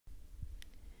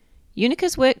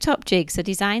Unika's worktop jigs are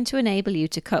designed to enable you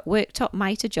to cut worktop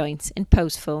miter joints in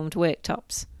post-formed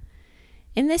worktops.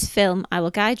 In this film, I will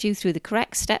guide you through the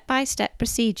correct step-by-step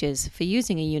procedures for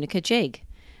using a Unika jig,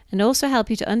 and also help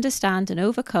you to understand and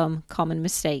overcome common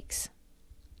mistakes.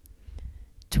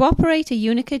 To operate a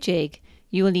Unika jig,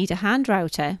 you will need a hand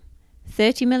router,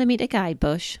 30mm guide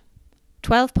bush,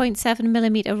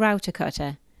 12.7mm router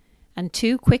cutter, and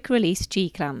 2 quick-release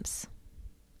G-clamps.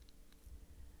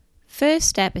 First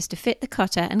step is to fit the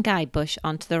cutter and guide bush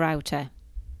onto the router.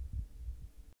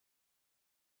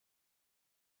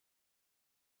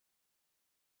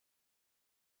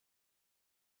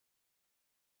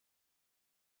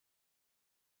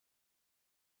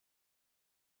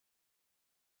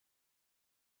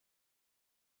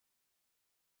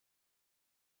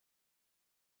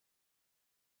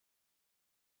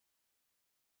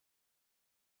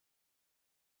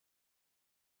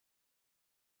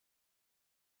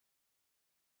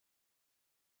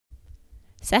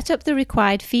 Set up the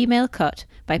required female cut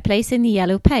by placing the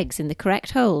yellow pegs in the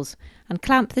correct holes and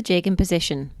clamp the jig in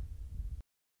position.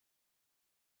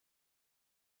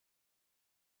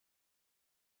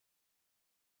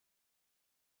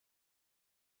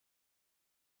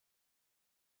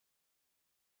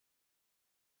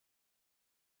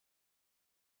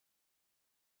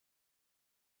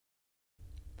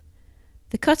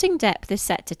 The cutting depth is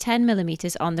set to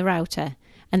 10mm on the router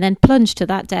and then plunge to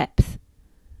that depth.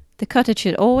 The cutter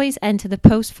should always enter the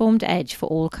post-formed edge for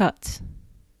all cuts.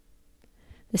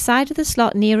 The side of the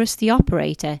slot nearest the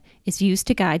operator is used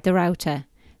to guide the router.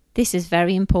 This is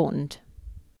very important.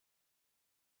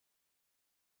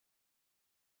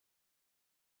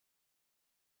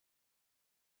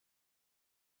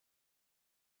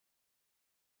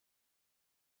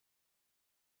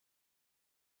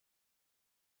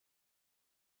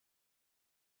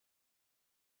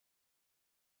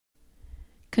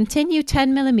 Continue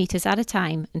 10mm at a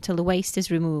time until the waste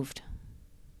is removed.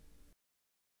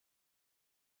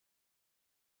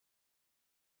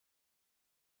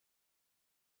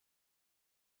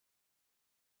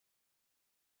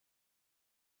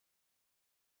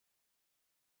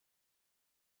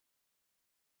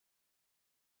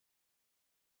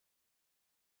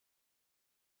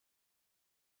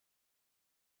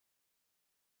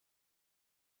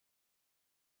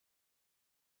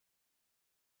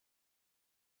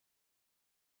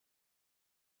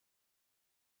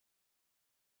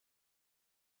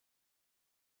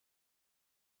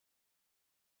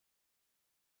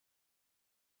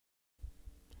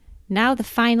 Now the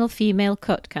final female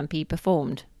cut can be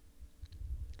performed.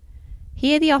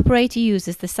 Here the operator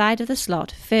uses the side of the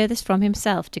slot furthest from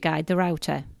himself to guide the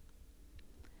router.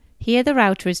 Here the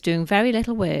router is doing very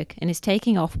little work and is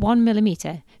taking off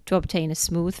 1mm to obtain a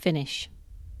smooth finish.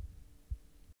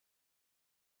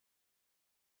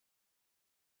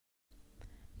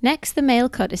 Next, the male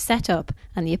cut is set up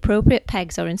and the appropriate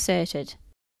pegs are inserted.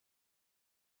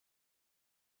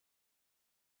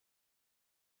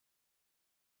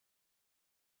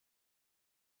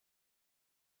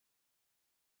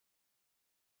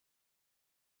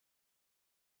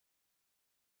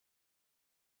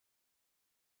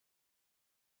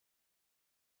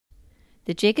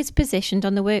 The jig is positioned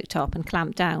on the worktop and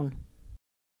clamped down.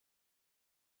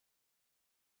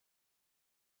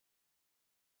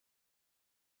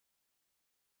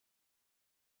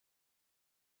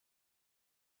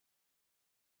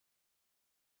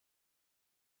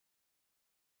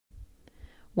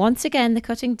 Once again, the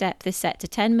cutting depth is set to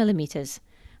 10mm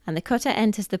and the cutter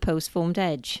enters the post-formed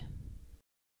edge.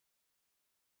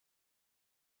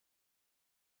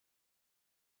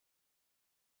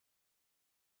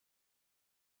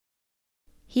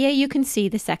 Here you can see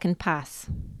the second pass.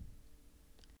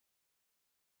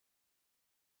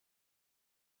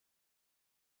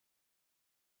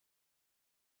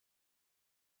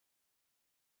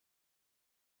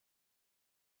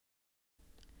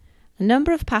 A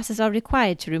number of passes are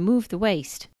required to remove the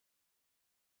waste.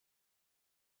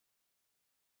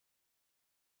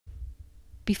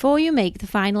 Before you make the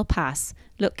final pass,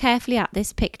 look carefully at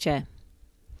this picture.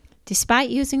 Despite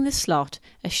using the slot,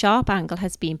 a sharp angle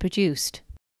has been produced.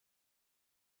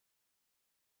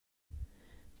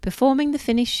 Performing the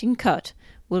finishing cut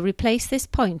will replace this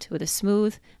point with a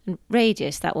smooth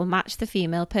radius that will match the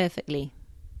female perfectly.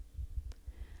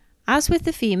 As with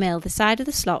the female, the side of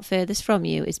the slot furthest from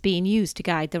you is being used to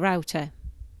guide the router.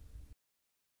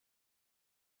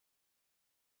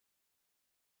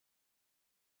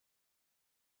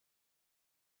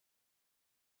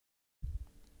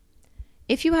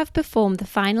 If you have performed the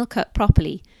final cut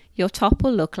properly, your top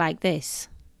will look like this.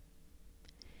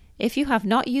 If you have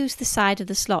not used the side of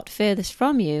the slot furthest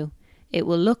from you, it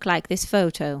will look like this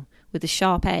photo with a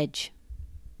sharp edge.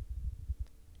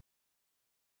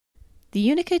 The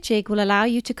Unika Jig will allow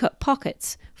you to cut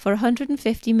pockets for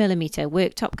 150mm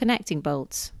worktop connecting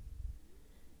bolts.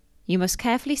 You must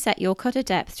carefully set your cutter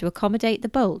depth to accommodate the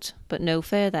bolt, but no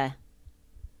further.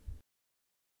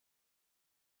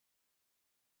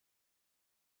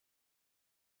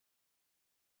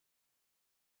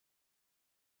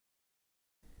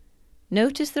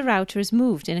 Notice the router is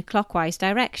moved in a clockwise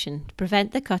direction to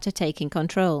prevent the cutter taking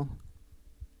control.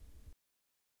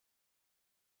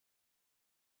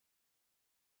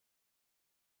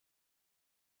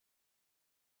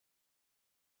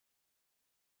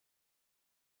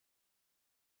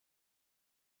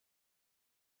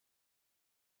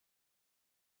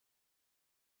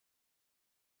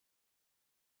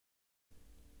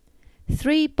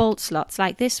 Three bolt slots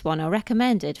like this one are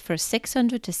recommended for a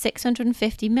 600 to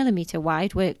 650mm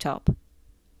wide worktop.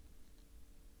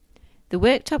 The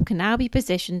worktop can now be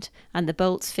positioned and the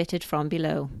bolts fitted from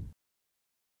below.